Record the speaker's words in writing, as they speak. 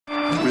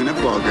Man,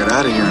 that ball got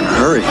out of here in a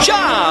hurry.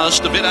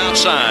 Just a bit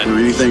outside. When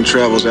anything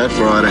travels that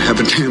far, I'd have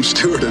a damn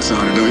stewardess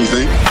on it, don't you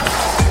think?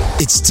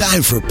 It's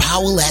time for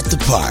Powell at the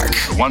Park.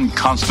 One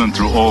constant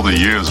through all the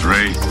years,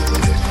 Ray,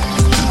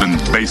 has been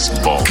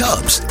baseball.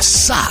 Cubs,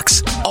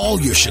 Sox, all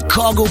your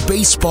Chicago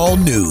baseball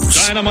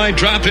news. Dynamite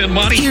drop-in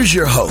money. Here's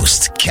your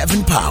host,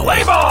 Kevin Powell.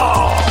 Play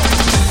ball!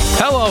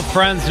 Hello,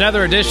 friends.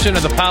 Another edition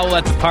of the Powell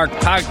at the Park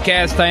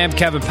podcast. I am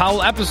Kevin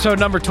Powell, episode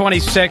number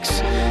 26.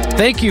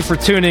 Thank you for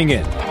tuning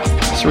in.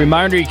 As a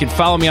reminder, you can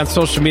follow me on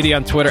social media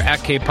on Twitter at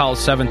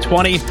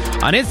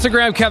KPowell720, on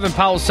Instagram, Kevin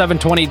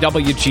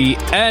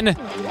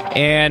Powell720WGN,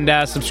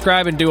 and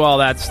subscribe and do all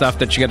that stuff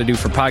that you got to do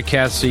for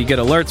podcasts so you get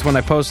alerts when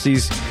I post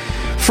these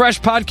fresh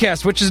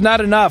podcasts, which is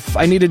not enough.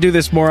 I need to do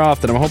this more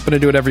often. I'm hoping to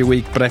do it every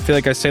week, but I feel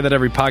like I say that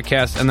every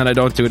podcast and then I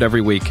don't do it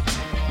every week.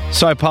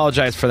 So I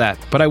apologize for that.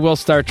 But I will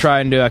start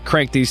trying to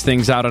crank these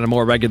things out on a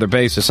more regular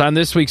basis. On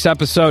this week's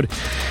episode,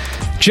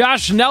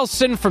 Josh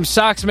Nelson from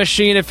Sox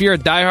Machine. If you're a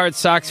diehard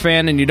Sox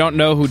fan and you don't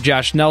know who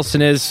Josh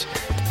Nelson is,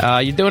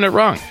 you're doing it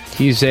wrong.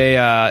 He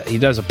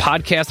does a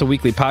podcast, a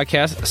weekly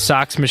podcast,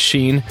 Sox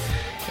Machine.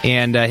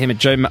 And him and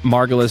Jay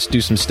Margulis do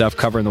some stuff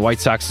covering the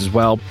White Sox as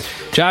well.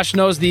 Josh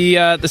knows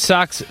the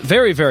Sox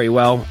very, very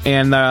well.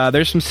 And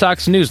there's some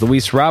Sox news.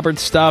 Luis Robert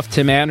stuff,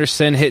 Tim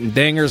Anderson hitting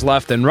dingers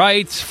left and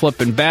right,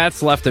 flipping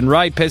bats left and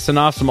right, pissing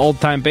off some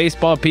old-time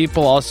baseball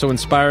people, also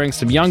inspiring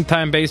some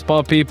young-time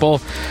baseball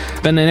people.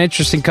 Been an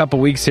interesting couple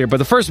weeks here. But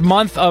the first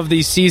month of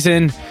the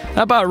season,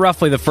 about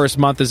roughly the first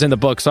month, is in the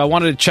book. So I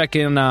wanted to check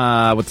in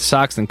with the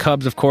Sox and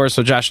Cubs, of course.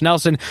 So Josh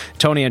Nelson,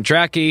 Tony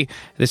Andracki.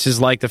 This is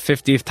like the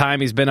 50th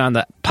time he's been on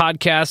the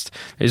podcast.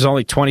 There's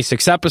only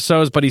 26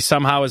 episodes, but he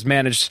somehow has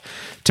managed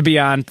to be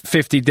on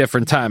 50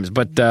 different times.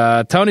 But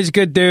Tony's a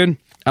good dude.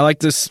 I like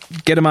to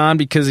get him on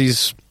because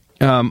he's,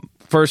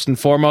 first and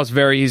foremost,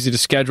 very easy to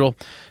schedule.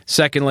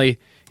 Secondly,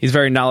 he's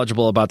very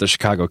knowledgeable about the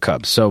Chicago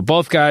Cubs. So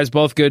both guys,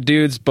 both good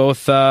dudes,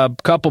 both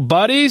couple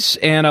buddies,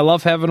 and I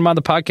love having them on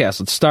the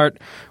podcast. Let's start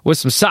with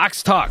some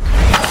Sox talk.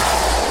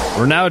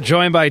 We're now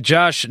joined by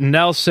Josh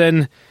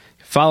Nelson.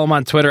 Follow him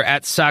on Twitter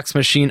at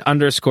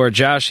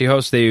SoxMachine_Josh. He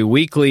hosts a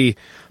weekly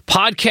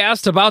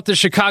podcast about the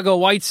Chicago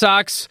White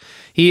Sox.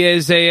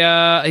 He's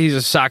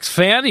a Sox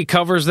fan. He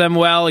covers them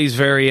well. He's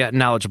very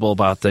knowledgeable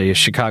about the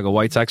Chicago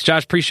White Sox.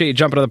 Josh, appreciate you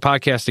jumping on the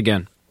podcast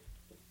again.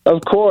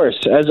 Of course,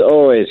 as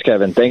always,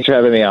 Kevin. Thanks for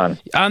having me on.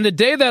 On the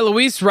day that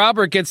Luis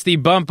Robert gets the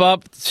bump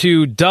up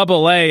to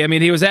Double-A, I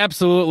mean, he was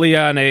absolutely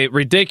on a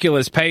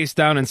ridiculous pace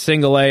down in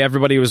Single-A.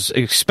 Everybody was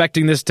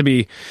expecting this to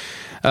be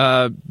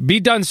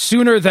done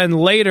sooner than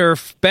later.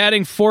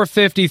 Batting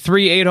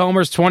 .453, 8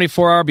 homers,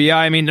 24 RBI.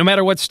 I mean, no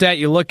matter what stat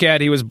you look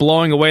at, he was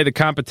blowing away the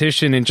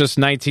competition in just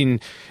 19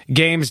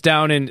 games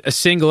down in a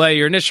Single-A.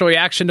 Your initial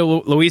reaction to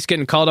Luis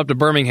getting called up to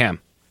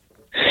Birmingham?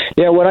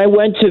 Yeah, when I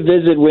went to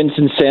visit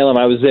Winston-Salem,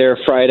 I was there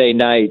Friday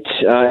night.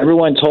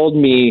 Everyone told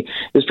me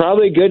it's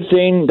probably a good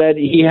thing that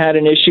he had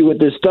an issue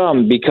with his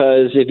thumb,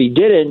 because if he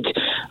didn't,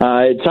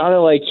 it sounded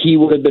like he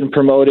would have been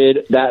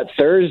promoted that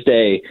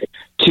Thursday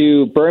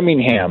to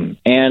Birmingham.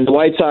 And the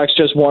White Sox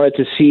just wanted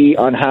to see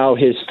on how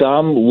his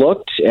thumb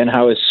looked and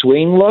how his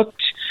swing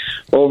looked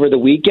over the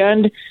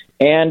weekend.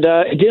 And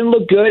it didn't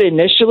look good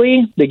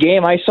initially. The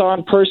game I saw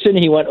in person,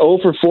 he went 0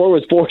 for 4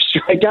 with 4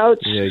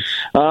 strikeouts.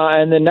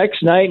 And the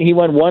next night, he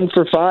went 1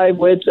 for 5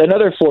 with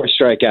another 4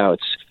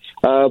 strikeouts.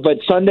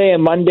 But Sunday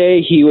and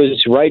Monday, he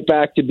was right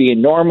back to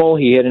being normal.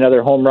 He hit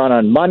another home run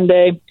on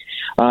Monday.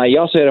 He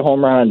also hit a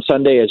home run on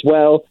Sunday as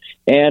well.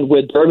 And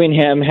with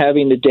Birmingham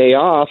having the day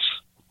off,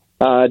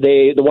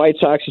 the White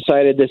Sox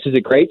decided this is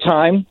a great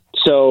time.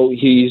 So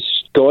he's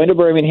going to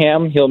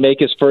Birmingham. He'll make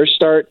his first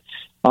start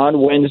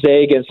on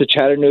Wednesday against the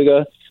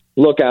Chattanooga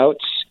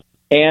Lookouts.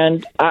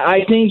 And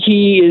I think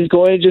he is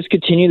going to just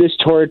continue this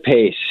torrid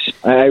pace.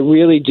 I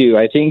really do.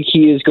 I think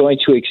he is going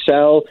to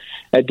excel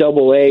at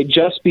Double-A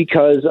just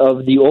because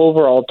of the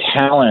overall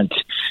talent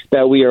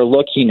that we are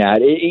looking at.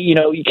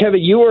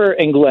 Kevin, you were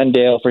in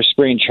Glendale for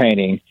spring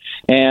training,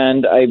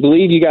 and I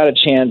believe you got a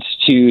chance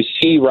to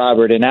see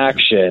Robert in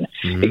action.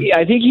 Mm-hmm.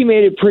 I think he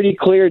made it pretty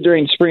clear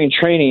during spring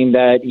training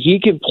that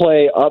he could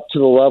play up to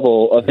the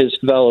level of his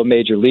fellow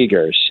major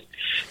leaguers.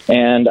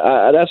 And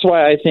that's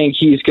why I think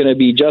he's going to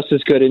be just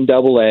as good in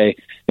Double-A,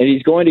 and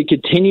he's going to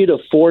continue to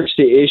force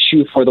the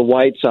issue for the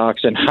White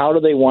Sox and how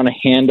do they want to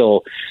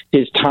handle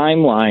his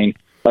timeline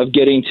of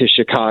getting to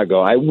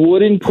Chicago. I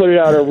wouldn't put it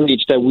out of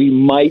reach that we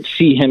might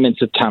see him in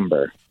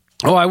September.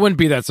 Oh, I wouldn't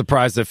be that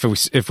surprised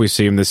if we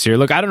see him this year.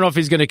 Look, I don't know if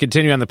he's going to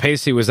continue on the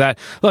pace he was at.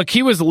 Look,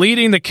 he was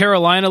leading the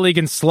Carolina League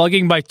in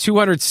slugging by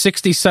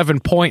 267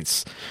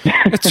 points.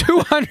 A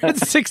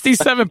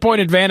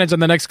 267-point advantage on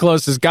the next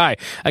closest guy.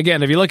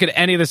 Again, if you look at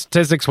any of the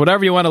statistics,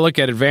 whatever you want to look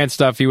at, advanced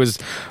stuff, he was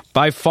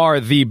by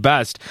far the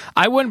best.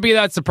 I wouldn't be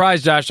that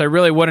surprised, Josh. I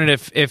really wouldn't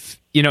if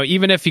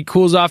even if he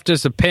cools off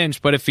just a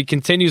pinch, but if he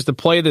continues to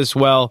play this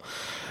well,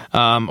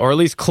 or at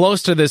least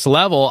close to this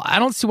level, I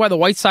don't see why the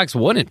White Sox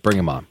wouldn't bring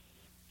him on.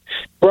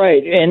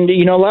 Right. And,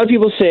 a lot of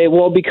people say,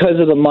 well, because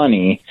of the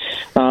money,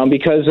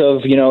 because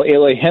of,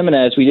 Eloy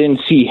Jimenez, we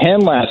didn't see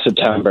him last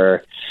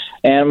September.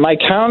 And my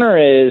counter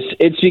is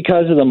it's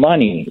because of the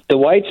money. The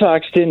White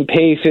Sox didn't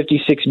pay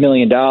 $56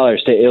 million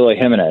to Eloy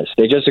Jimenez.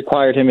 They just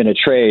acquired him in a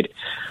trade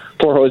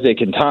for Jose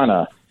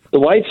Quintana. The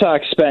White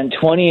Sox spent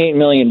 $28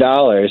 million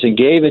and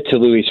gave it to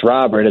Luis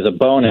Robert as a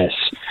bonus,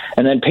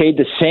 and then paid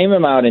the same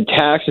amount in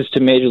taxes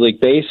to Major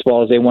League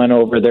Baseball as they went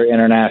over their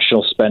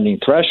international spending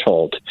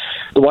threshold.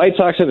 The White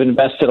Sox have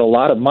invested a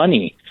lot of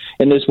money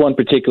in this one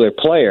particular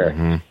player.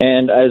 Mm-hmm.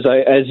 And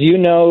as you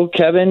know,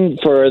 Kevin,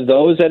 for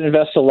those that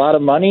invest a lot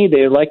of money,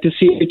 they like to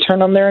see a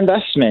return on their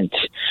investment.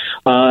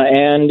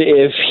 And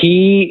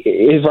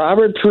if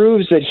Robert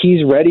proves that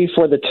he's ready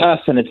for the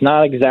test, and it's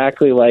not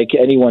exactly like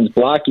anyone's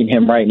blocking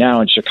him right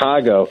now in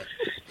Chicago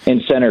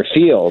in center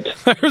field.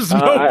 There's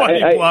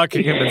nobody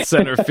blocking him in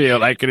center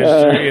field, I can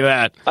assure you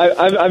that.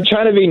 I'm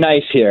trying to be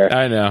nice here.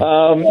 I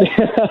know.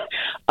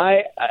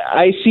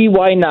 I see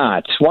why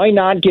not. Why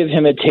not give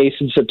him a taste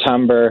in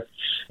September?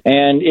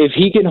 And if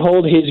he can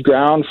hold his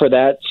ground for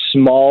that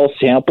small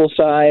sample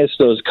size,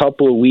 those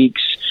couple of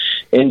weeks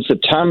in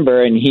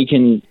September, and he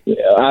can,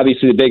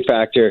 obviously the big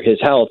factor, his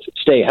health,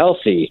 stay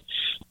healthy,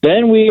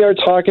 then we are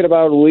talking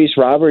about Luis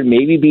Robert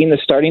maybe being the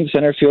starting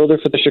center fielder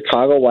for the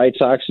Chicago White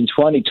Sox in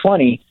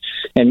 2020.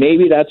 And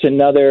maybe that's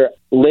another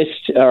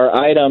list or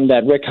item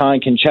that Rick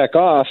Hahn can check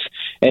off,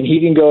 and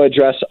he can go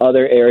address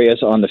other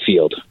areas on the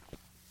field.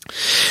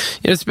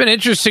 It's been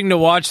interesting to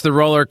watch the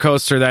roller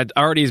coaster that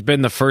already has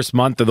been the first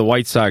month of the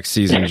White Sox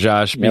season,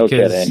 Josh,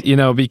 because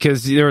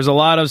because there was a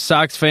lot of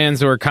Sox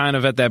fans who are kind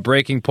of at that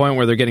breaking point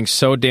where they're getting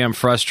so damn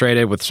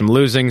frustrated with some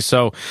losing.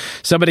 So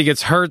somebody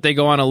gets hurt, they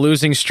go on a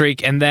losing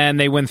streak, and then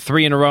they win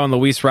 3 in a row, and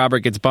Luis Robert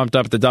gets bumped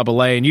up to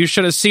Double-A. And you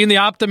should have seen the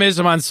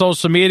optimism on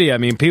social media. I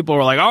mean, people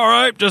were like, all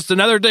right, just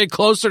another day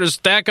closer to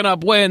stacking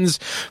up wins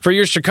for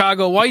your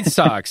Chicago White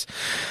Sox.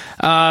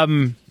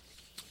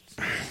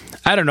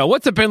 I don't know.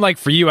 What's it been like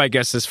for you, I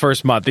guess, this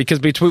first month? Because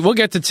we'll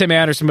get to Tim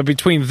Anderson, but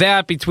between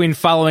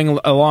following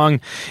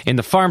along in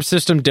the farm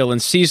system,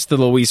 Dylan Cease, the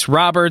Luis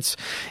Roberts,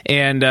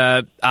 and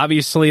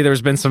obviously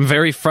there's been some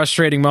very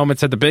frustrating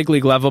moments at the big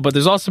league level, but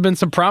there's also been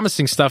some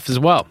promising stuff as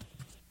well.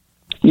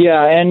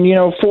 Yeah, and,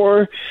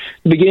 for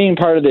the beginning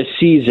part of this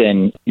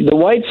season, the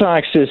White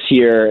Sox this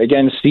year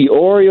against the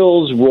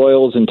Orioles,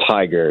 Royals, and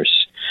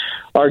Tigers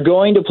are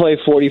going to play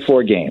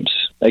 44 games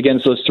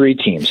against those 3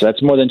 teams.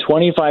 That's more than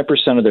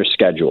 25% of their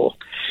schedule.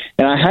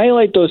 And I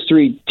highlight those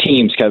 3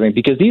 teams, Kevin,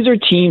 because these are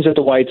teams that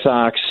the White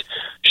Sox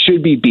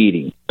should be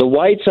beating. The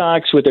White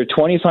Sox, with their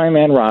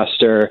 25-man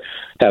roster,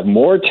 have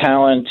more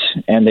talent,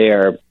 and they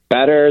are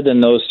better than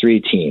those 3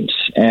 teams.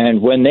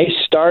 And when they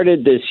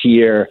started this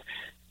year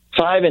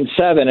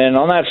 5-7, and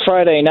on that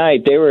Friday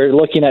night, they were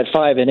looking at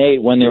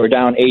 5-8 when they were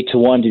down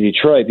 8-1 to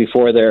Detroit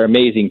before their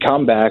amazing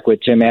comeback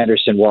with Tim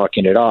Anderson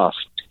walking it off.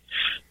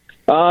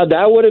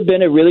 That would have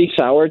been a really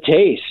sour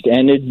taste,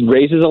 and it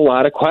raises a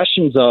lot of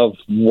questions of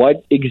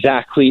what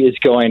exactly is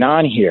going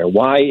on here.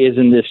 Why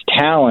isn't this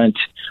talent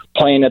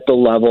playing at the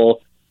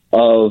level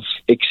of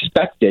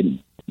expected,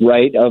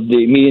 right, of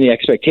the meeting the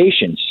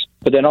expectations?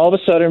 But then all of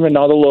a sudden,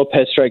 Ronaldo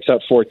Lopez strikes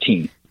out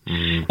 14.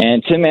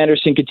 And Tim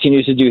Anderson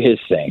continues to do his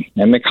thing.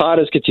 And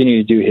Mikada's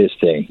continuing to do his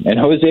thing. And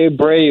Jose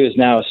Abreu is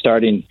now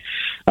starting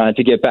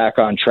to get back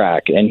on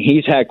track. And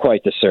he's had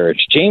quite the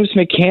surge. James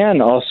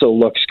McCann also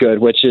looks good,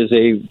 which is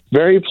a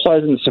very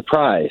pleasant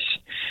surprise.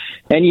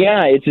 And,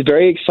 yeah, it's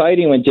very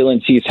exciting when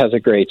Dylan Cease has a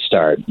great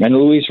start. And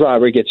Luis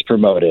Robert gets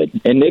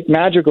promoted. And Nick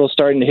Madrigal is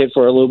starting to hit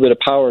for a little bit of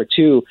power,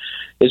 too,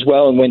 as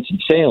well in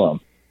Winston-Salem.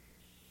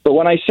 But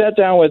when I sat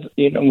down with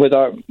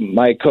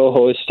my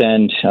co-host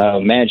and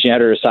managing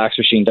editor of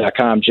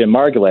SoxMachine.com, Jim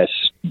Margulis,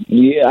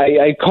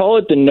 I call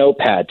it the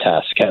notepad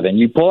test, Kevin.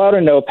 You pull out a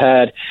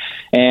notepad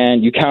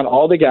and you count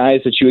all the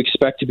guys that you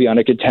expect to be on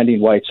a contending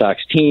White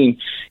Sox team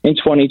in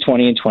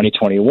 2020 and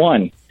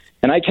 2021.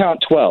 And I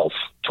count 12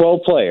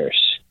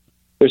 players.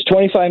 There's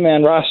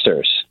 25-man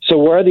rosters. So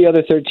where are the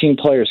other 13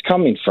 players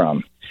coming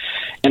from?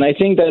 And I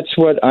think that's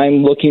what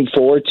I'm looking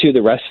forward to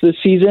the rest of the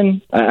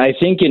season. I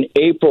think in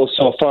April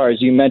so far,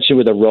 as you mentioned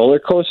with a roller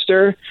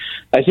coaster,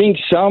 I think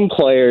some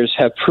players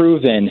have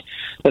proven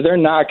that they're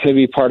not going to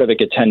be part of a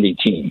contending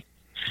team.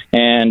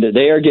 And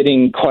they are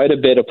getting quite a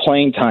bit of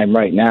playing time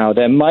right now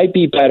that might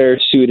be better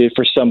suited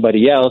for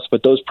somebody else,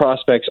 but those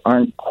prospects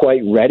aren't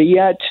quite ready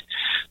yet.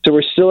 So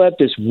we're still at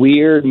this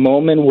weird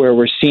moment where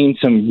we're seeing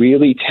some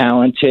really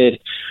talented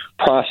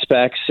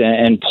prospects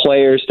and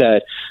players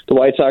that the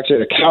White Sox are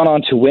to count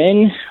on to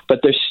win, but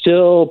they're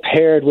still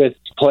paired with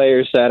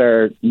players that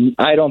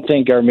I don't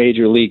think are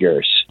major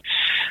leaguers.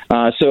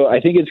 So I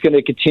think it's going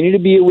to continue to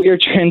be a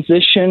weird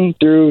transition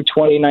through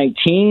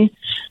 2019,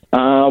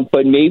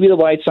 but maybe the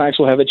White Sox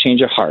will have a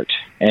change of heart,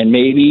 and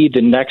maybe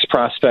the next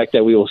prospect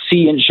that we will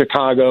see in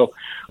Chicago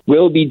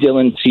will be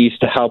Dylan Cease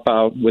to help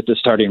out with the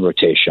starting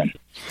rotation.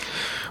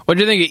 What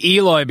do you think of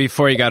Eloy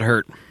before he got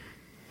hurt?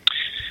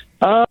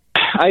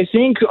 I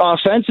think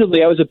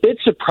offensively, I was a bit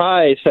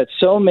surprised that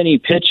so many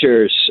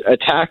pitchers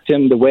attacked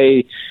him the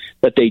way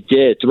that they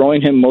did,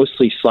 throwing him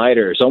mostly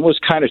sliders,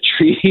 almost kind of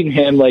treating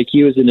him like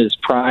he was in his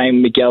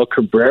prime Miguel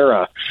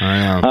Cabrera.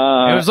 I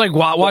know. It was like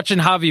watching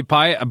Javi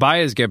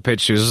Baez get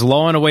pitched. He was just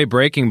lowing away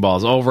breaking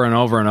balls over and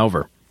over and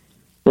over.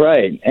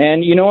 Right.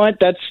 And you know what?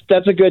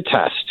 That's a good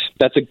test.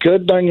 That's a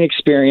good learning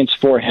experience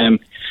for him.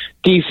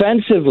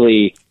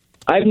 Defensively,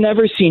 I've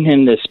never seen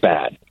him this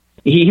bad.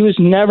 He was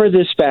never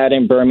this bad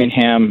in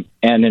Birmingham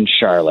and in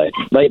Charlotte.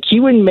 Like, he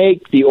would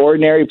make the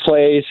ordinary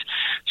plays.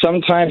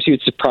 Sometimes he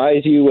would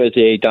surprise you with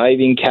a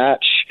diving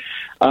catch,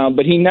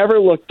 but he never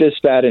looked this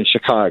bad in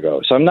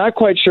Chicago. So I'm not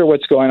quite sure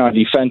what's going on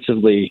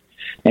defensively,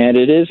 and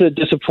it is a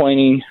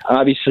disappointing,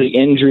 obviously,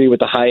 injury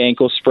with a high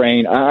ankle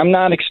sprain. I'm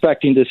not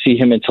expecting to see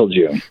him until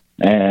June,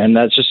 and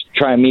that's just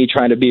trying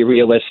to be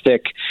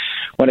realistic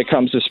when it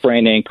comes to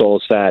sprained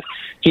ankles, that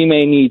he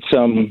may need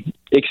some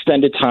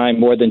extended time,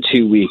 more than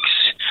 2 weeks,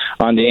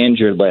 on the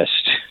injured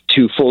list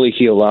to fully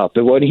heal up.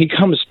 But when he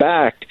comes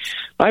back,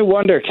 I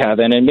wonder,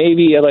 Kevin, and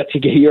maybe I'd like to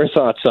get your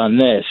thoughts on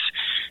this,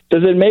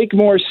 does it make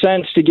more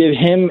sense to give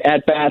him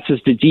at-bats as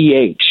the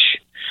DH?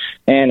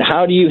 And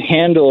how do you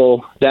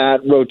handle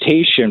that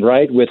rotation,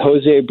 right, with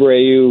Jose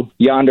Abreu,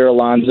 Yonder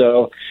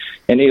Alonso,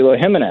 and Eloy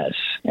Jimenez?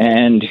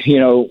 And, you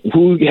know,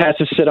 who has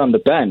to sit on the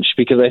bench?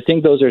 Because I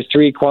think those are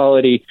three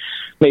quality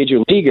major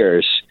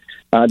leaguers.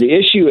 The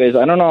issue is,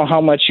 I don't know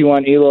how much you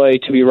want Eloy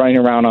to be running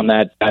around on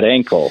that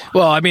ankle.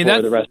 Well, I mean,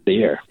 for the rest of the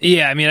year.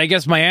 Yeah, I mean, I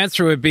guess my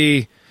answer would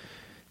be,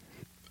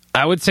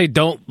 I would say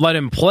don't let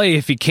him play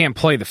if he can't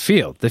play the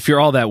field, if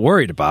you're all that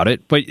worried about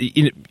it. But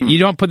you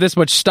don't put this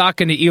much stock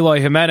into Eloy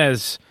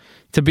Jimenez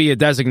to be a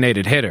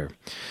designated hitter.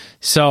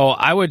 So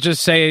I would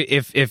just say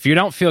if you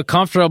don't feel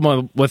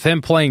comfortable with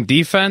him playing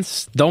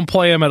defense, don't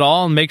play him at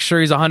all and make sure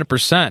he's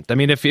 100%. I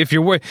mean, if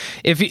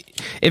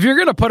you're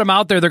going to put him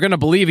out there, they're going to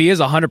believe he is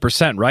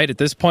 100%, right? At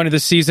this point of the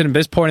season, at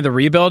this point of the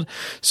rebuild.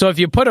 So if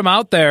you put him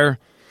out there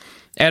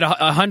at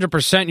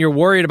 100%, you're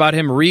worried about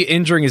him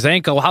re-injuring his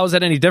ankle. How is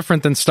that any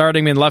different than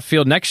starting him in left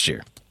field next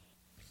year?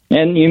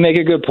 And you make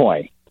a good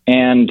point.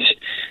 And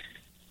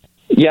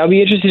yeah, I'll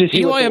be interested to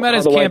see how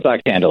the White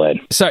Sox handle it.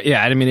 So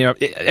yeah, I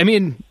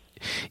mean,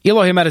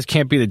 Eloy Jimenez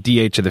can't be the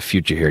DH of the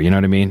future here. You know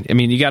what I mean? I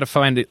mean, you got to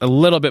find a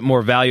little bit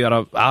more value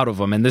out of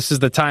him, and this is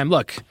the time.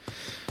 Look,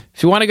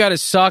 if you want a guy to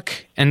suck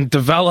and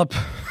develop,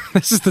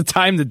 this is the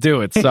time to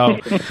do it. So,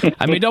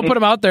 I mean, don't put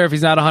him out there if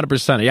he's not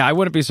 100%. Yeah, I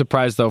wouldn't be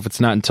surprised though if it's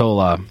not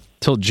until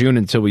June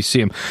until we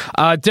see him.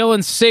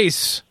 Dylan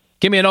Cease,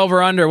 give me an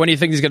over/under. When do you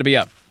think he's going to be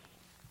up?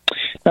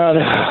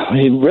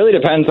 It really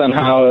depends on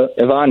how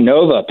Ivan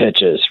Nova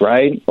pitches,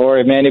 right? Or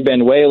if Manny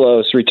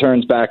Benuelos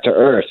returns back to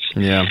earth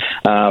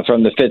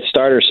from the fifth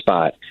starter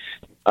spot.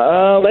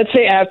 Let's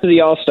say after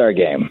the All-Star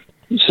game,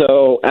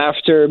 so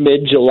after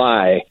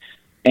mid-July.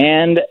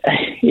 And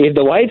if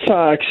the White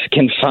Sox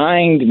can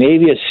find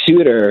maybe a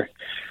suitor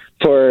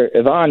for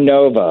Ivan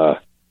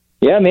Nova,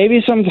 yeah,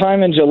 maybe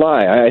sometime in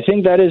July. I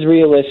think that is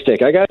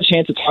realistic. I got a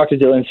chance to talk to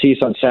Dylan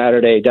Cease on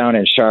Saturday down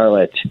in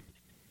Charlotte.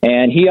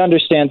 And he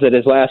understands that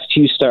his last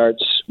two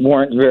starts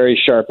weren't very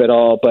sharp at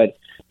all, but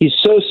he's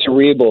so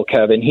cerebral,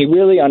 Kevin. He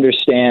really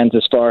understands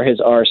as far as his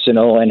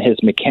arsenal and his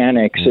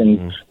mechanics.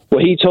 And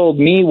what he told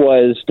me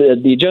was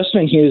the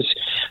adjustment he was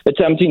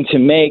attempting to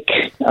make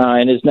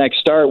in his next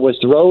start was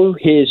throw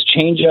his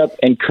changeup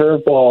and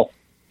curveball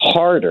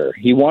harder.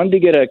 He wanted to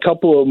get a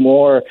couple of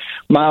more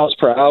miles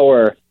per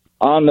hour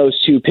on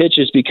those two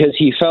pitches because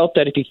he felt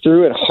that if he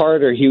threw it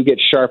harder, he would get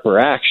sharper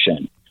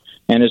action.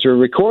 And as we're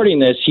recording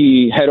this,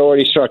 he had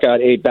already struck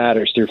out 8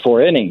 batters through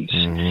 4 innings.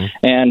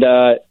 And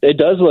it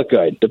does look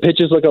good. The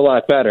pitches look a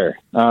lot better.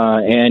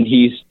 And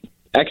he's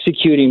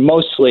executing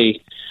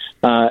mostly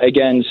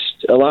against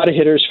a lot of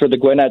hitters for the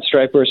Gwinnett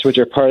Stripers, which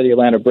are part of the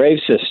Atlanta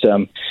Braves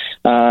system.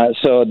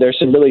 So there's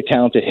some really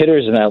talented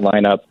hitters in that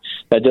lineup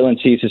that Dylan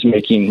Cease is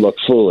making look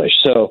foolish.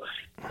 So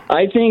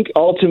I think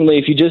ultimately,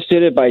 if you just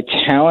did it by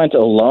talent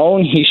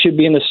alone, he should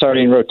be in the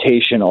starting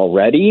rotation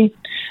already.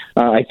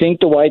 I think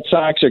the White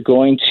Sox are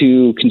going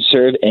to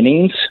conserve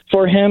innings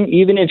for him.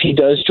 Even if he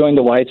does join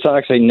the White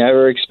Sox, I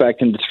never expect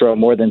him to throw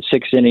more than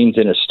 6 innings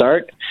in a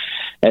start,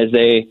 as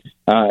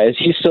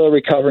he's still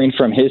recovering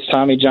from his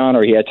Tommy John,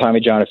 or he had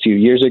Tommy John a few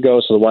years ago.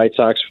 So the White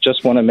Sox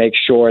just want to make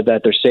sure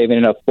that they're saving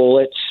enough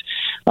bullets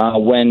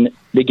when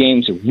the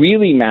games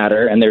really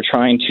matter and they're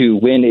trying to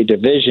win a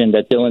division,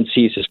 that Dylan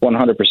Cease is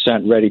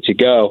 100% ready to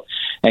go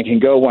and can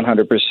go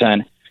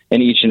 100%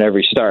 in each and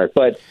every start.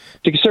 But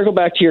to circle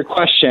back to your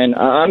question,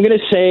 I'm going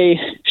to say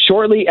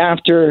shortly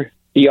after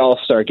the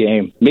All-Star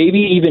game, maybe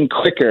even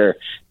quicker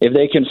if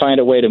they can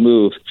find a way to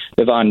move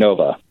Ivan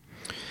Nova.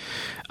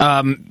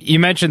 You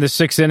mentioned the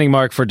 6th inning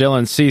mark for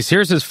Dylan Cease.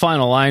 Here's his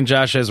final line,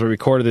 Josh. As we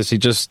recorded this, he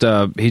just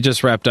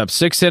wrapped up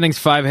 6 innings,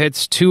 5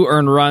 hits, 2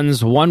 earned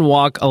runs, 1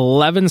 walk,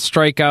 11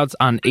 strikeouts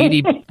on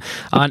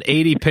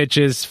 80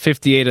 pitches,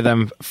 58 of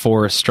them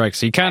for strikes.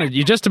 So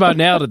you just about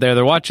nailed it there.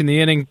 They're watching the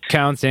inning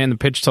counts and the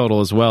pitch total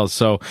as well.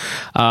 So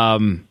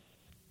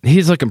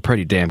he's looking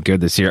pretty damn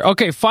good this year.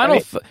 Okay,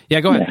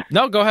 go ahead.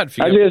 No, go ahead.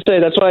 I was going to say,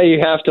 that's why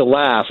you have to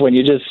laugh when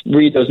you just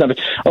read those numbers.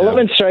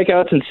 11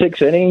 strikeouts in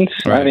 6 innings.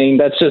 Right. I mean,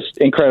 that's just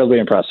incredibly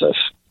impressive.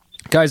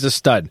 Guy's a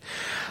stud.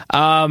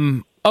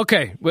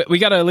 Okay, we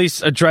got to at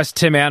least address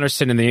Tim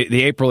Anderson in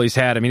the April he's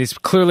had. I mean, he's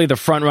clearly the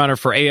front runner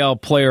for AL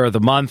Player of the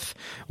Month.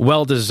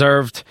 Well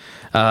deserved.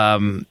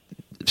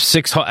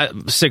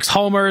 6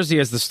 homers. He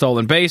has the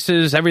stolen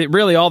bases.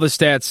 Really all the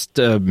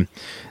stats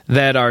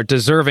that are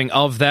deserving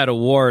of that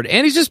award.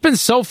 And he's just been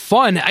so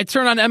fun. I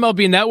turn on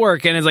MLB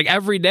Network and it's like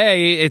every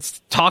day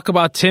it's talk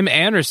about Tim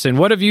Anderson.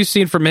 What have you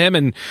seen from him?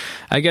 And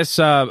I guess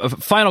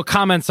final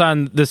comments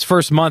on this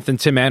first month in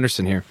Tim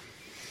Anderson here.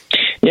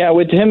 Yeah,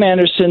 with Tim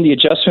Anderson, the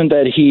adjustment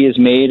that he has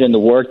made and the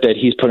work that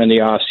he's put in the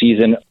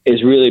offseason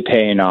is really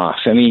paying off.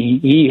 I mean,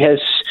 he has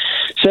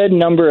said a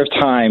number of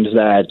times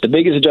that the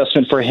biggest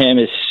adjustment for him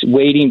is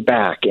waiting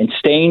back and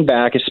staying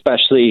back,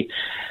 especially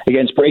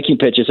against breaking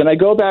pitches. And I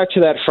go back to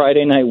that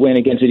Friday night win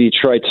against the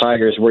Detroit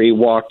Tigers where he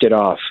walked it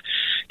off,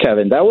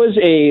 Kevin. That was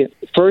a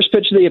first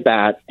pitch of the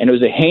at-bat, and it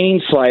was a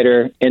hanging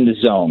slider in the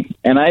zone.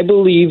 And I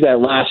believe that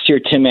last year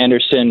Tim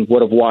Anderson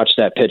would have watched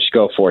that pitch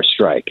go for a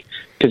strike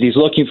because he's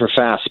looking for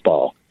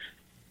fastball.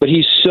 But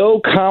he's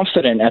so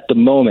confident at the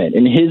moment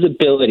in his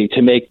ability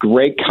to make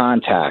great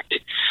contact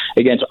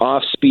against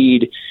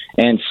off-speed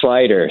and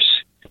sliders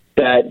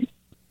that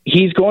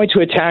he's going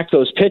to attack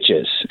those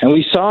pitches. And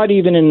we saw it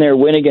even in their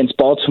win against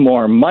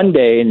Baltimore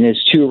Monday in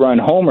his 2-run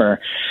homer.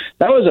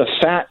 That was a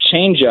fat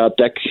changeup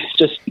that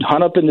just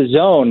hung up in the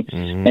zone,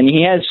 and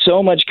he has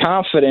so much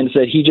confidence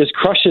that he just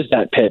crushes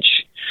that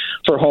pitch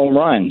for home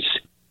runs.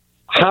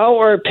 How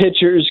are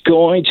pitchers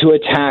going to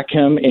attack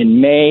him in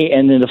May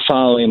and in the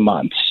following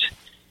months?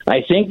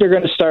 I think they're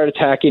going to start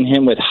attacking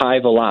him with high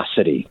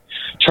velocity,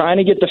 trying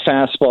to get the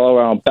fastball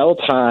around belt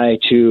high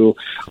to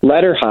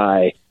letter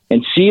high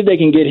and see if they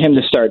can get him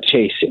to start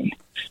chasing.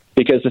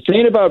 Because the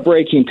thing about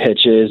breaking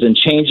pitches and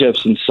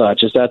changeups and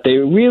such is that they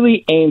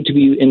really aim to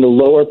be in the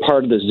lower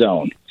part of the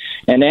zone.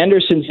 And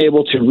Anderson's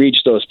able to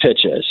reach those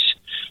pitches.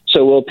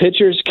 So will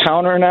pitchers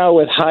counter now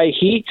with high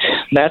heat?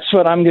 That's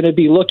what I'm going to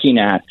be looking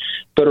at.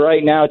 But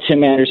right now,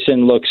 Tim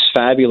Anderson looks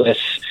fabulous.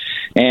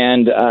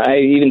 And I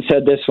even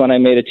said this when I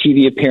made a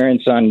TV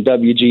appearance on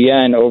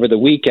WGN over the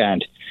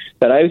weekend,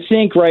 that I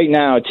think right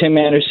now Tim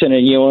Anderson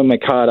and Yoan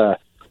Moncada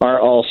are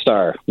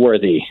all-star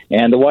worthy.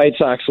 And the White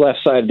Sox left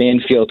side of the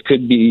infield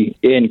could be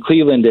in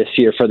Cleveland this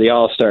year for the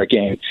All-Star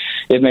game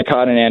if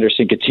Moncada and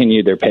Anderson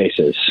continue their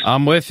paces.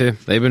 I'm with you.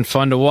 They've been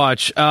fun to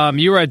watch.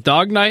 You were at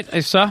Dog Night,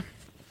 I saw.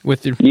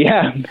 With your...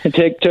 Yeah,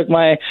 took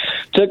my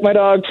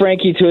dog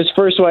Frankie to his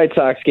first White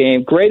Sox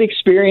game. Great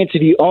experience.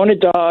 If you own a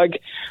dog,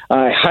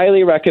 I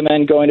highly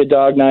recommend going to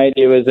Dog Night.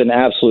 It was an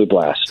absolute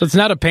blast. So it's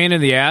not a pain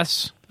in the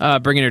ass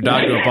bringing your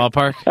dog to a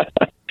ballpark?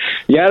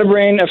 You got to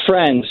bring a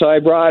friend. So I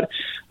brought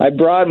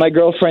my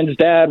girlfriend's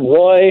dad,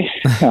 Roy.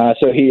 I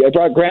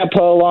brought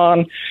Grandpa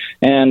along,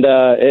 and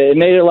it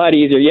made it a lot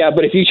easier. Yeah,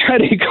 but if you try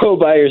to go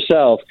by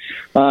yourself,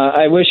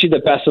 I wish you the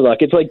best of luck.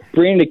 It's like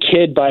bringing a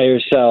kid by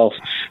yourself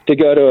to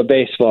go to a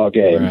baseball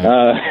game.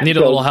 Right. Need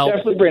a little help.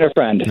 Definitely bring a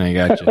friend. I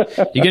got you.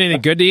 You get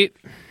anything good to eat?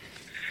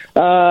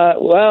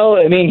 Well,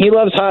 I mean, he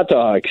loves hot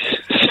dogs.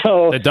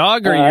 So the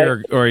dog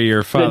or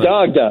your father? The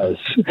dog does.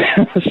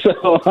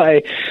 So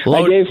I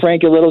gave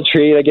Frank a little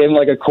treat. I gave him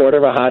like a quarter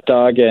of a hot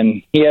dog,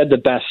 and he had the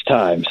best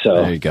time.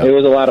 So there you go. It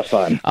was a lot of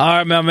fun. All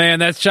right, my man.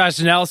 That's Josh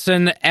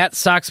Nelson at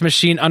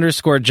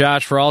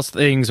SoxMachine_Josh for all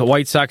things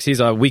White Sox. He's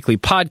a weekly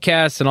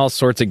podcast and all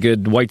sorts of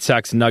good White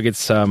Sox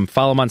nuggets.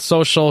 Follow him on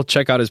social.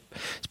 Check out his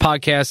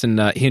podcast, and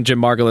he and Jim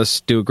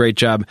Margulis do a great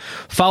job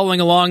following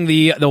along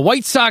the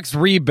White Sox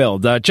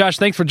rebuild. Josh,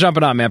 thanks for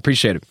jumping on, man.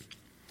 Appreciate it.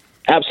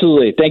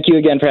 Absolutely. Thank you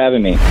again for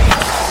having me.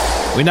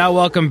 We now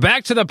welcome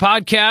back to the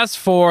podcast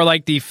for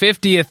like the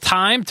 50th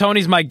time.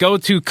 Tony's my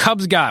go-to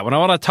Cubs guy. When I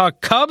want to talk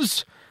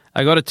Cubs,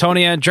 I go to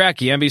Tony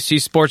Andracki, NBC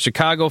Sports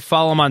Chicago.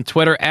 Follow him on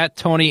Twitter at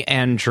Tony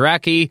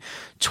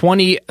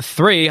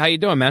Andracki23. How you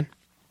doing, man?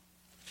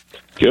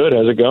 Good.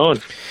 How's it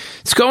going?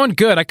 It's going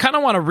good. I kind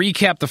of want to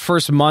recap the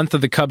first month of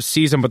the Cubs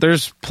season, but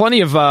there's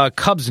plenty of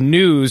Cubs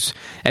news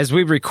as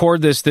we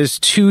record this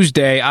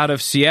Tuesday out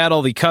of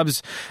Seattle. The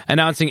Cubs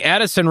announcing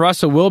Addison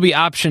Russell will be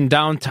optioned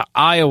down to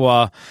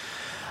Iowa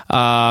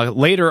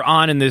later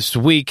on in this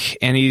week,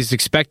 and he's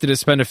expected to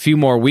spend a few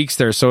more weeks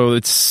there. So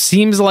it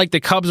seems like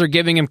the Cubs are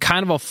giving him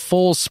kind of a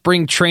full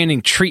spring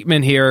training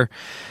treatment here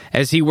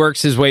as he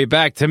works his way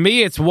back. To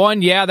me, it's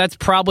one, yeah, that's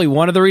probably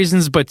one of the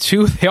reasons, but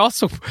two, I'm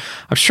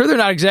sure they're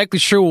not exactly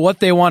sure what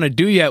they want to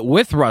do yet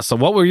with Russell.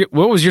 What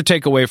was your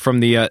takeaway from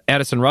the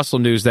Addison Russell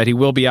news that he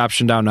will be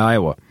optioned down to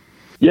Iowa?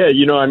 Yeah,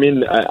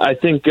 I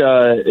think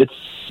it's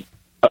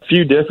a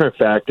few different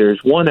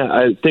factors. One,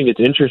 I think it's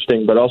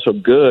interesting, but also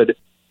good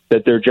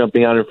that they're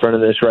jumping out in front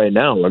of this right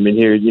now. I mean,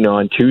 here,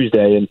 on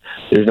Tuesday, and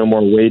there's no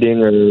more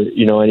waiting or,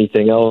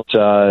 anything else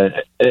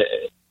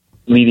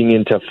leading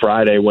into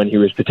Friday when he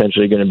was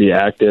potentially going to be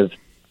active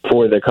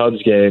for the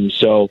Cubs game.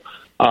 So,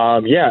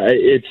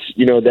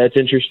 it's, that's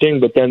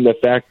interesting. But then the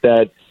fact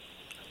that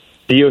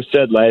Theo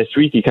said last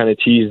week, he kind of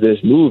teased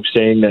this move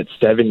saying that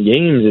 7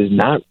 games is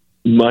not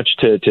much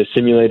to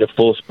simulate a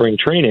full spring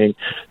training.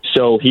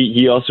 So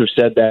he also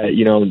said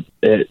that,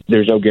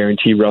 there's no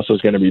guarantee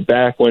Russell's going to be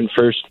back when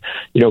first,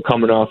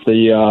 coming off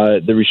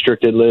the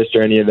restricted list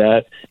or any of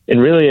that. And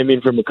really, I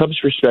mean, from a Cubs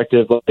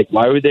perspective, like,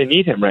 why would they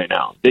need him right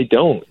now? They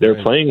don't.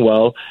 They're playing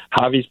well.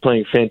 Javi's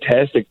playing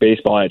fantastic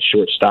baseball at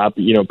shortstop,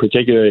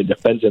 particularly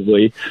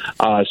defensively.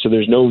 So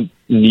there's no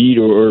need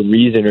or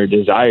reason or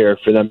desire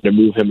for them to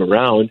move him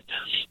around.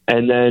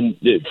 And then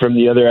from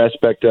the other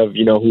aspect of,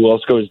 who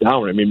else goes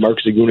down? I mean, Mark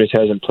Zagunis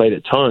hasn't played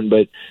a ton,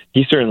 but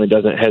he certainly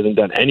hasn't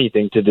done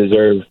anything to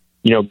deserve,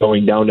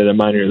 going down to the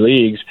minor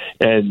leagues.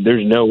 And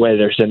there's no way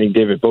they're sending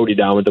David Bote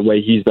down with the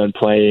way he's been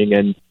playing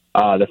and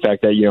the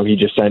fact that, he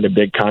just signed a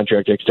big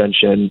contract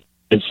extension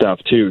and stuff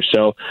too.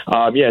 So,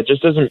 it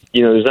just doesn't,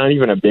 there's not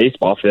even a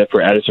baseball fit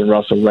for Addison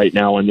Russell right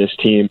now on this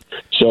team.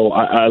 So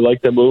I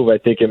like the move. I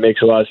think it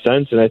makes a lot of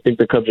sense. And I think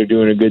the Cubs are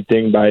doing a good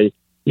thing by,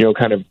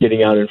 kind of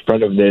getting out in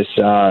front of this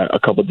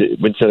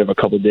instead of a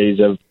couple of days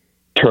of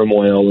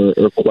turmoil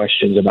or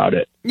questions about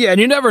it. Yeah,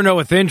 and you never know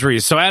with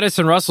injuries. So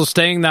Addison Russell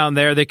staying down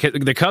there,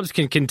 the Cubs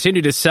can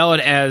continue to sell it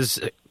as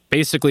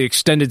basically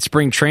extended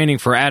spring training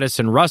for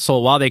Addison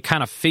Russell while they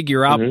kind of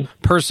figure out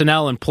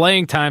personnel and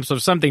playing time. So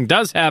if something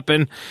does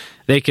happen,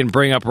 they can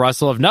bring up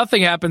Russell. If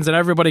nothing happens and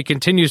everybody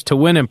continues to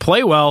win and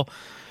play well,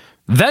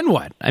 then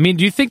what? I mean,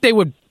 do you think they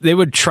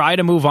would try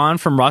to move on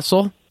from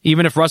Russell,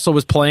 even if Russell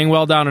was playing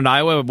well down in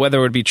Iowa, whether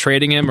it would be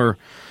trading him or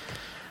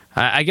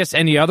I guess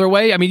any other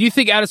way? I mean, do you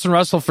think Addison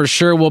Russell for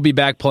sure will be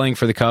back playing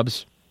for the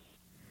Cubs?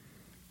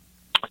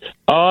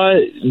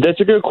 That's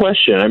a good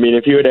question. I mean,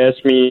 if you had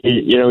asked me,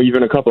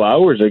 even a couple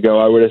hours ago,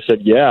 I would have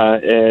said yeah.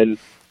 And,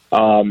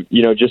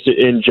 just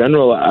in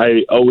general,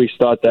 I always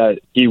thought that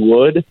he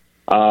would.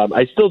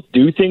 I still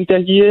do think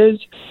that he is.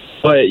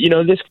 But,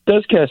 this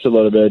does cast a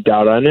little bit of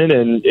doubt on it.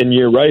 And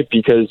you're right,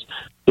 because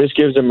this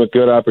gives them the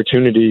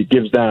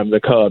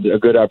Cubs, a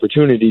good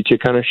opportunity to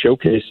kind of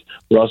showcase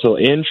Russell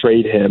and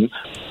trade him.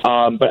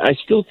 But I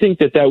still think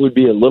that would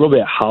be a little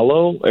bit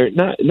hollow, or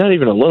not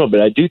even a little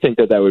bit. I do think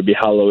that would be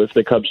hollow if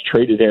the Cubs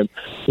traded him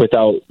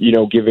without,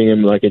 giving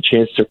him like a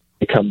chance to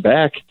come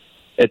back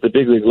at the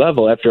big league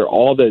level after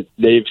all that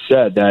they've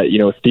said that,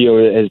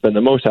 Theo has been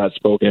the most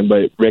outspoken,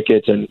 but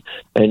Ricketts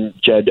and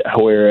Jed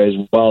Hoyer as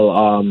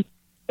well.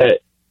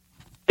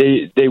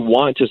 They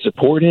want to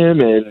support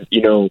him and,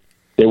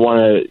 they want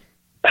to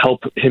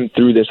help him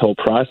through this whole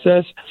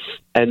process.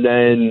 And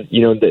then,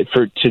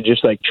 to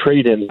just like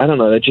trade him, I don't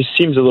know, that just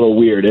seems a little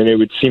weird. And it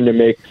would seem to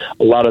make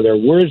a lot of their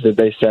words that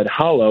they said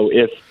hollow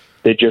if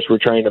they just were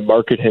trying to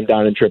market him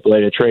down in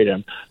AAA to trade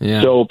him.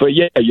 Yeah. So, but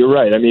yeah, you're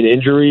right. I mean,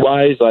 injury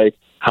wise, like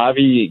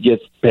Javi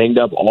gets banged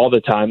up all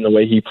the time the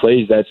way he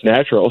plays. That's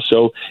natural.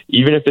 So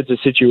even if it's a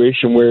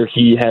situation where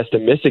he has to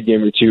miss a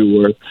game or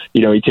two, or,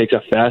 he takes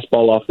a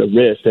fastball off the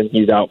wrist and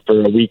he's out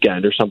for a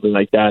weekend or something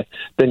like that,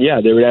 then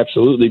yeah, there would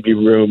absolutely be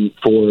room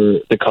for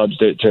the Cubs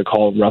to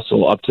call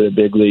Russell up to the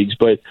big leagues.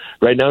 But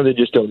right now they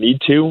just don't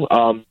need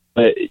to.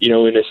 But,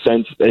 in a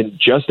sense, in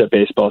just a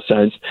baseball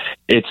sense,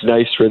 it's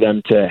nice for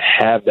them to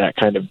have that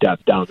kind of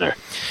depth down there.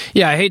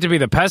 Yeah, I hate to be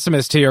the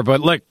pessimist here, but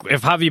look,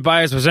 if Javi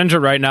Baez was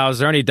injured right now, is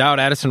there any doubt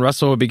Addison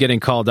Russell would be getting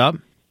called up?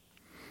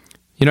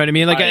 You know what I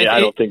mean? Like, I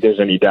don't think there's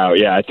any doubt.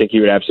 Yeah, I think he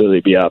would absolutely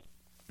be up.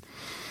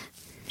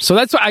 So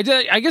that's why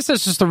I guess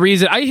that's just the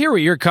reason. I hear where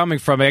you're coming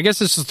from. I guess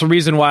that's just the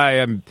reason why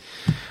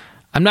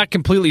I'm not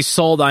completely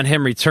sold on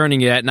him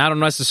returning yet, and I don't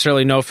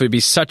necessarily know if it would be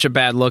such a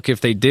bad look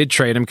if they did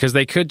trade him, because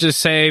they could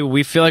just say,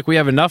 we feel like we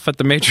have enough at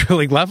the major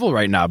league level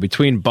right now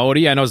between Bote.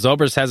 I know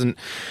Zobrist hasn't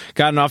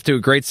gotten off to a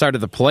great start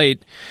at the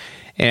plate,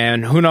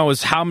 and who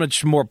knows how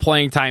much more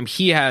playing time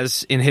he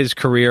has in his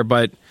career,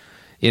 but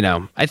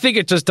I think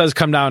it just does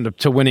come down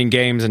to winning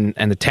games and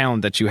the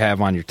talent that you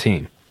have on your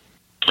team.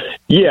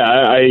 Yeah,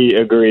 I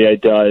agree,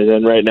 it does.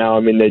 And right now,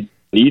 I mean, they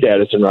need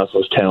Addison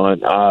Russell's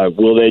talent.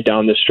 Will they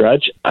down the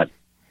stretch?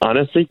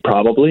 Honestly,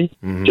 probably.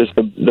 Just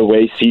the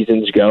way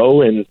seasons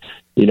go, and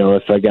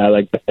if a guy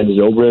like Ben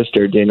Zobrist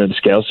or Daniel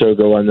Descalso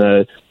go on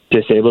the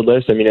disabled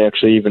list, I mean,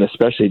 actually, even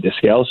especially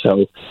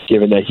Descalso,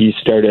 given that he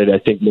started, I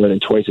think, more than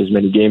twice as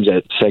many games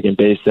at second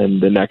base than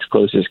the next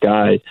closest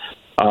guy,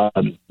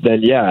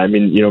 then yeah, I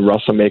mean,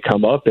 Russell may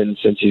come up, and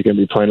since he's going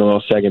to be playing a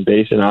little second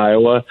base in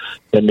Iowa,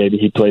 then maybe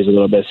he plays a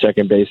little bit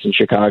second base in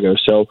Chicago.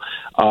 So,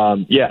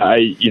 yeah,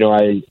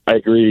 I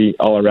agree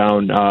all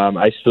around.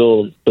 I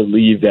still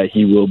believe that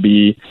he will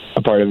be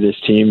a part of this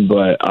team,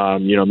 but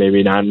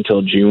maybe not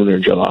until June or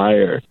July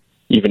or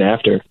even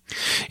after.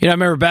 I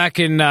remember back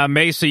in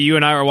Mesa, you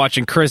and I were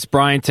watching Chris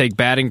Bryant take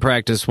batting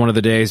practice one of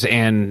the days,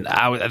 and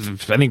I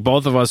think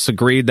both of us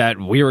agreed that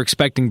we were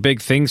expecting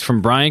big things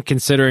from Bryant,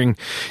 considering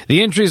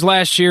the injuries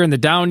last year and the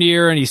down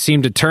year, and he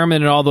seemed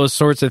determined and all those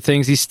sorts of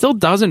things. He still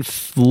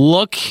doesn't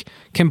look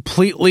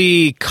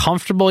completely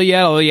comfortable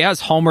yet, although he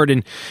has homered,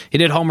 and he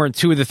did homer in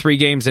 2 of the 3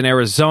 games in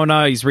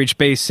Arizona. He's reached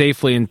base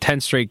safely in 10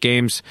 straight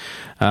games.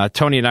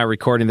 Tony and I are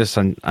recording this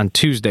on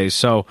Tuesday,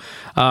 so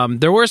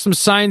there were some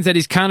signs that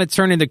he's kind of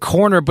turning the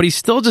corner, but he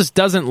still just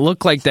doesn't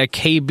look like that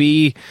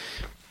KB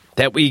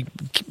that we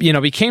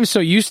became so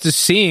used to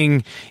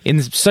seeing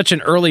in such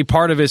an early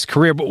part of his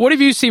career. But what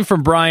have you seen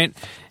from Bryant?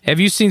 Have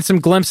you seen some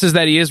glimpses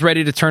that he is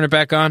ready to turn it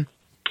back on?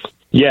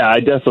 Yeah, I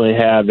definitely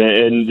have.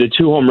 And the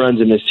 2 home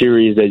runs in the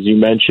series, as you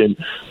mentioned,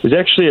 was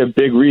actually a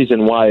big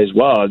reason why as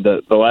well.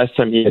 The last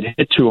time he had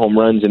hit 2 home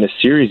runs in a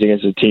series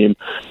against a team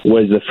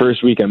was the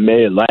first week of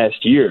May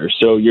last year.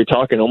 So you're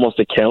talking almost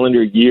a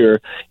calendar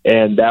year,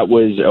 and that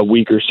was a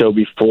week or so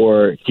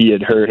before he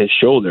had hurt his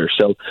shoulder.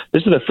 So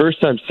this is the first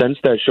time since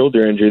that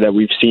shoulder injury that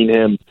we've seen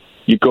him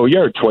go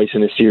yard twice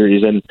in a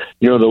series. And,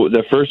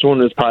 the first one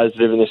was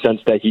positive in the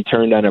sense that he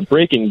turned on a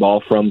breaking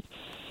ball from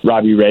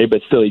Robbie Ray,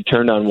 but still he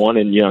turned on one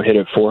and, hit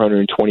it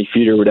 420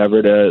 feet or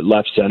whatever to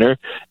left center.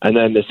 And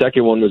then the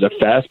second one was a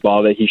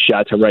fastball that he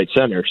shot to right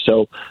center.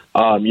 So,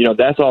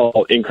 that's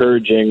all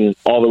encouraging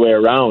all the way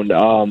around.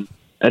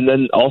 And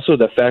then also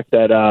the fact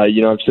that,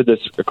 I've said this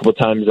a couple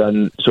times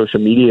on social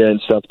media and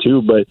stuff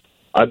too, but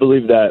I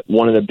believe that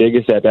one of the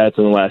biggest at-bats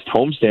in the last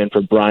homestand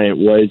for Bryant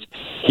was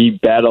he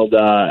battled,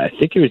 I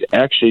think it was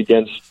actually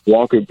against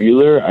Walker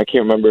Buehler. I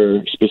can't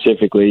remember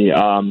specifically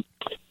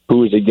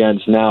who he's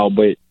against now,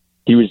 but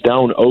he was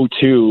down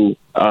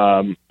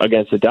 0-2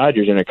 against the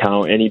Dodgers in a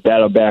count, and he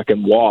battled back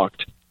and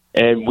walked.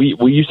 And we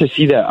used to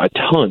see that a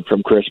ton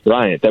from Chris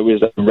Bryant. That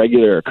was a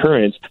regular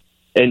occurrence.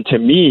 And to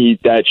me,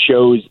 that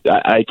shows –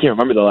 I can't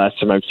remember the last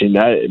time I've seen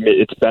that.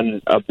 It's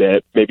been a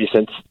bit, maybe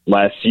since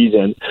last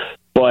season.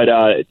 But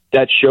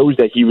that shows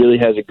that he really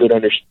has a good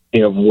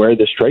understanding of where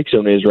the strike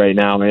zone is right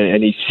now,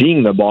 and he's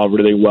seeing the ball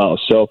really well.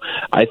 So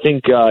I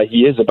think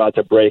he is about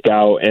to break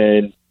out,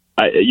 and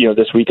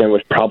this weekend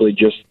was probably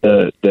just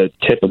the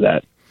tip of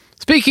that.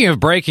 Speaking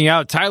of breaking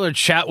out, Tyler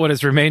Chatwood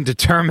has remained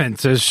determined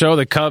to show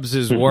the Cubs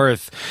his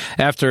worth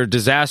after a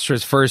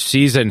disastrous first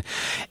season.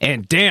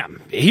 And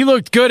damn, he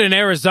looked good in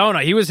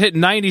Arizona. He was hitting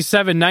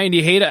 97,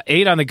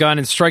 98 on the gun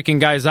and striking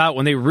guys out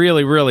when they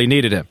really, really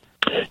needed him.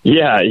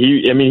 Yeah,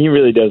 he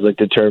really does look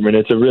determined.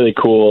 It's a really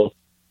cool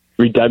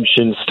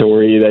redemption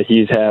story that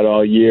he's had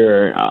all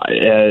year,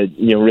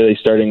 really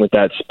starting with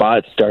that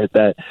spot start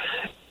that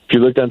if you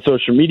looked on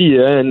social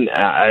media, and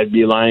I'd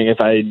be lying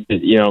if I,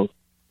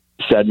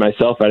 said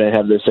myself I didn't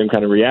have the same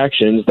kind of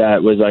reactions.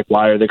 That was like,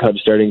 why are the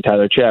Cubs starting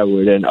Tyler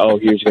Chatwood? And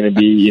here's going to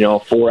be a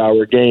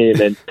 4-hour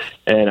game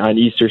and on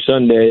Easter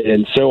Sunday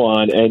and so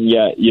on. And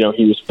yet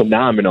he was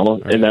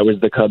phenomenal, and that was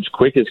the Cubs'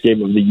 quickest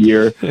game of the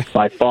year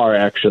by far,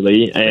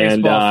 actually.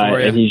 And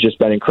he's just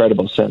been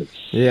incredible since.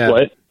 Yeah.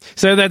 What?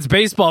 So that's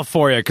baseball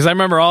for you, because I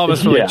remember all of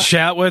us were like,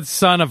 Chatwood,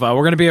 son of a,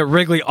 we're going to be at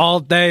Wrigley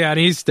all day on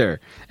Easter,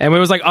 and it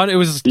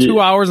was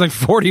 2 hours and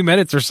 40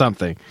 minutes or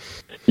something.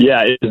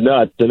 Yeah, it was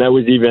nuts. And that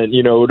was even,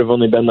 it would have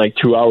only been like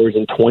 2 hours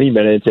and 20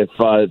 minutes if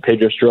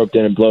Pedro Strop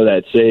didn't blow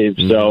that save.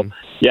 Mm-hmm. So,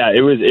 yeah, it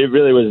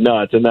really was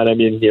nuts. And then,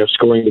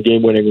 scoring the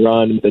game-winning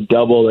run, the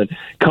double, and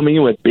coming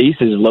in with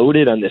bases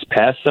loaded on this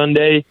past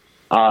Sunday,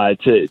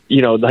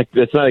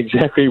 that's not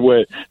exactly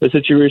what the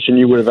situation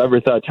you would have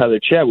ever thought Tyler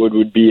Chatwood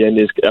would be in,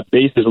 is a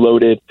bases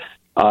loaded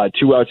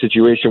 2-out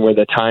situation where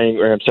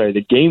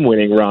the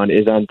game-winning run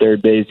is on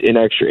third base in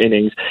extra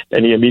innings,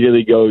 and he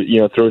immediately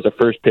throws a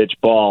first pitch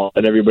ball,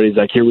 and everybody's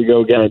like, here we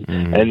go again.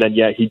 Mm-hmm. And then,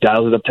 he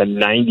dials it up to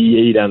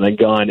 98 on the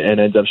gun and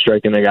ends up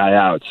striking the guy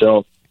out.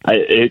 So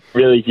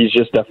he's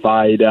just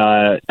defied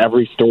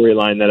every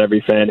storyline that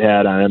every fan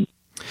had on him.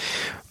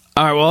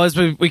 All right, well, as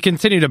we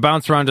continue to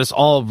bounce around just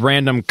all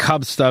random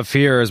Cubs stuff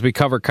here as we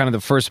cover kind of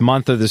the first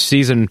month of the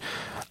season,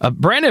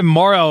 Brandon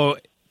Morrow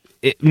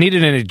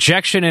needed an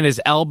ejection in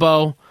his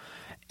elbow,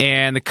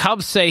 and the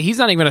Cubs say he's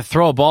not even going to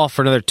throw a ball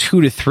for another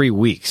 2 to 3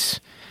 weeks.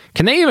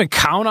 Can they even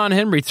count on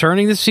him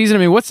returning this season? I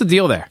mean, what's the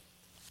deal there?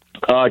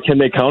 Can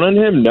they count on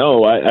him?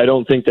 No, I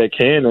don't think they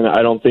can, and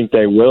I don't think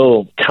they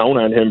will count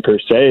on him per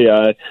se.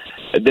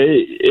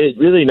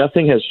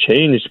 Nothing has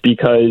changed,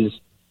 because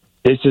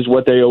this is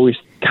what they always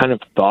kind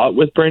of thought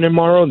with Brandon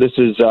Morrow. This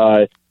is,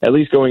 at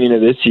least going into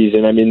this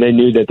season, I mean, they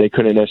knew that they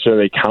couldn't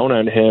necessarily count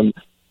on him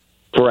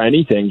for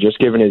anything, just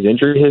given his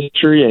injury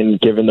history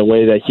and given the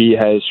way that he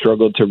has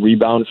struggled to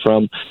rebound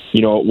from,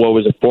 what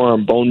was a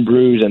forearm bone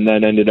bruise and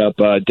then ended up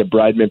a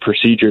debridement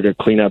procedure to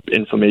clean up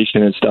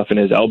inflammation and stuff in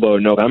his elbow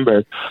in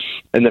November.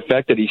 And the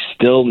fact that he's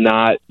still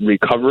not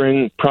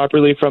recovering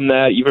properly from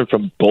that, even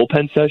from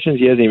bullpen sessions,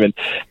 he hasn't even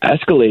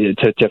escalated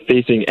to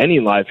facing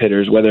any live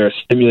hitters, whether a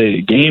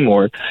stimulated game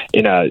or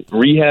in a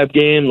rehab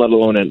game, let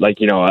alone a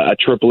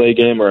AAA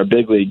game or a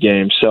big league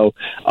game. So,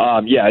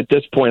 at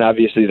this point,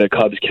 obviously the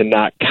Cubs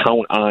cannot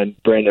count on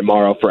Brandon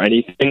Morrow for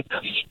anything.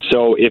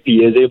 So if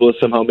he is able to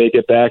somehow make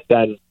it back,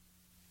 then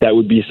that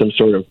would be some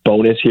sort of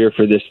bonus here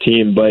for this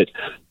team. But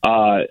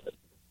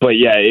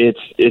yeah,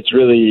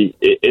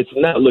 it's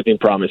not looking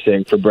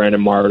promising for Brandon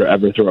Morrow to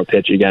ever throw a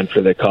pitch again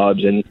for the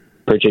Cubs, and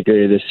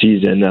particularly this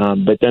season.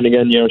 But then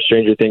again,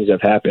 stranger things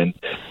have happened.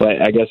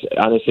 But I guess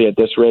honestly, at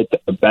this rate,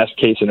 the best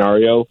case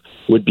scenario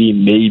would be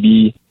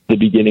maybe the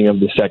beginning of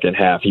the second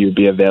half he would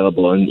be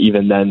available, and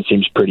even then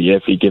seems pretty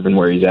iffy given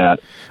where he's at.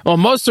 Well,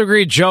 most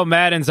agree Joe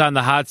Maddon's on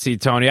the hot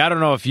seat, Tony. I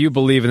don't know if you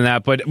believe in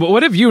that, but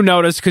what have you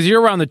noticed, because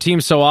you're around the team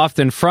so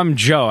often, from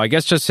Joe? I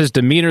guess just his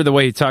demeanor, the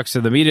way he talks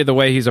to the media, the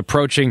way he's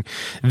approaching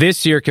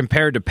this year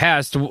compared to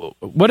past.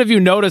 What have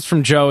you noticed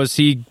from Joe as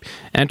he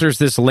enters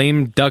this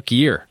lame duck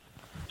year?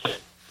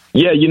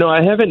 Yeah,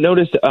 I haven't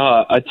noticed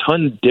a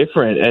ton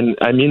different, and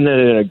I mean that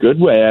in a good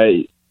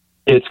way.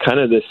 It's kind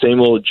of the same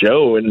old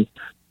Joe in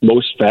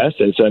most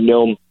facets. I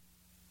know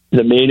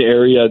the main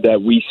area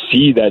that we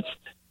see that's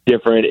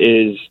different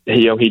is,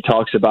 he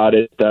talks about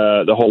it,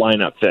 the whole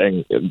lineup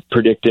thing,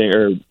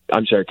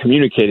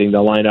 communicating the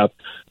lineup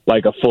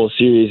like a full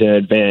series in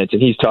advance.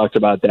 And he's talked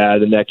about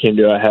that, and that came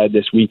to a head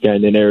this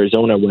weekend in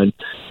Arizona when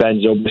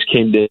Ben Zobrist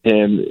came to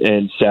him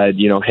and said,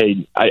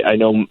 hey, I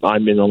know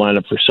I'm in the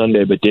lineup for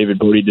Sunday, but David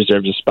Bodie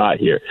deserves a spot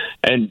here.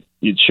 And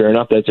sure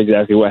enough, that's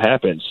exactly what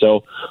happened.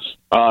 So,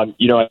 I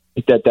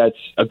think that's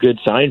a good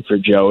sign for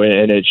Joe,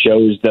 and it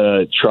shows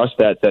the trust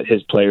that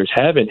his players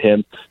have in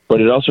him,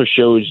 but it also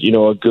shows,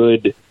 a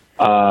good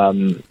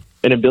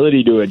an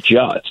ability to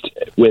adjust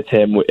with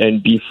him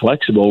and be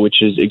flexible,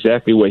 which is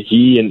exactly what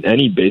he and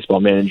any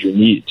baseball manager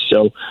needs.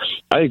 So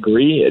I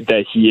agree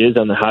that he is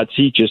on the hot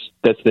seat. Just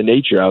that's the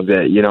nature of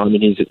it.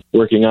 He's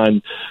working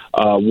on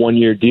a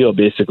 1-year deal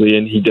basically,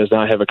 and he does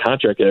not have a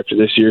contract after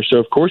this year. So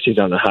of course he's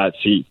on the hot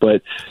seat,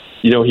 but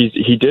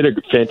he did a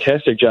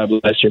fantastic job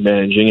last year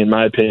managing. In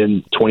my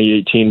opinion,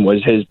 2018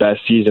 was his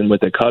best season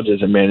with the Cubs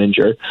as a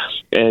manager.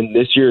 And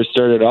this year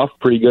started off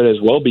pretty good as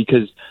well,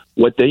 because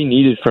what they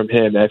needed from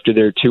him after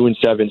their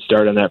 2-7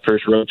 start on that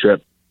first road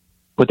trip,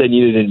 what they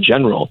needed in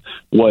general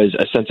was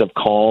a sense of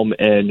calm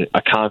and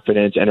a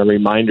confidence and a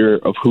reminder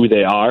of who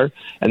they are.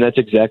 And that's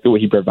exactly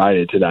what he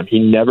provided to them. He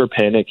never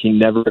panicked. He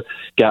never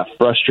got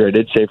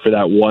frustrated, save for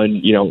that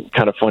one,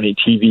 kind of funny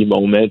TV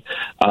moment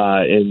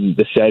in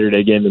the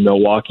Saturday game in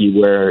Milwaukee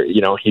where,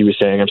 he was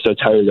saying, I'm so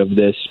tired of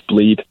this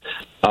bleep.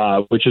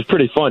 Which was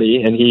pretty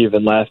funny, and he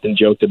even laughed and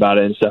joked about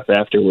it and stuff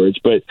afterwards.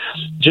 But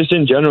just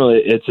in general,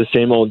 it's the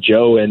same old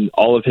Joe, and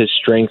all of his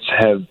strengths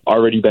have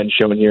already been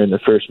shown here in the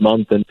first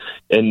month, and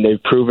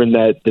they've proven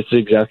that this is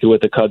exactly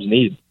what the Cubs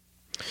need.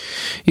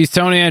 He's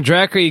Tony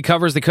Andracki. He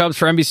covers the Cubs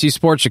for NBC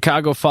Sports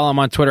Chicago. Follow him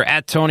on Twitter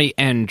at Tony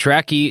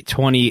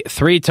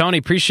Andracki23. Tony,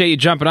 appreciate you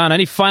jumping on.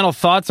 Any final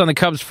thoughts on the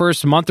Cubs'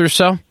 first month or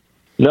so?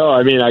 No,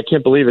 I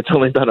can't believe it's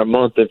only been a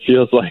month. It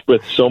feels like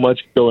with so much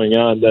going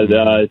on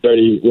that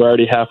we're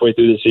already halfway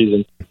through the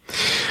season.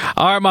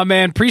 All right, my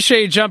man.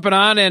 Appreciate you jumping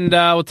on, and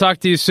we'll talk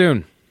to you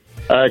soon.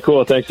 All right,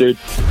 cool. Thanks, dude.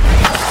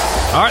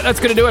 All right, that's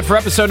going to do it for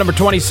episode number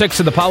 26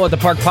 of the Powell at the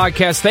Park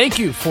podcast. Thank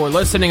you for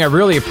listening. I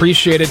really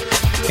appreciate it.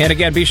 And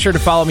again, be sure to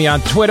follow me on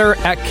Twitter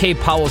at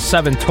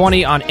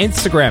KPowell720, on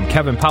Instagram,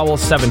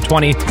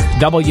 KevinPowell720,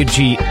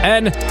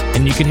 WGN.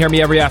 And you can hear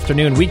me every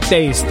afternoon,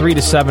 weekdays, 3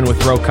 to 7 with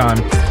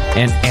Rokon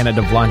and Anna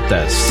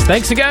Devlantes.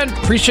 Thanks again.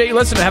 Appreciate you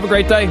listening. Have a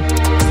great day.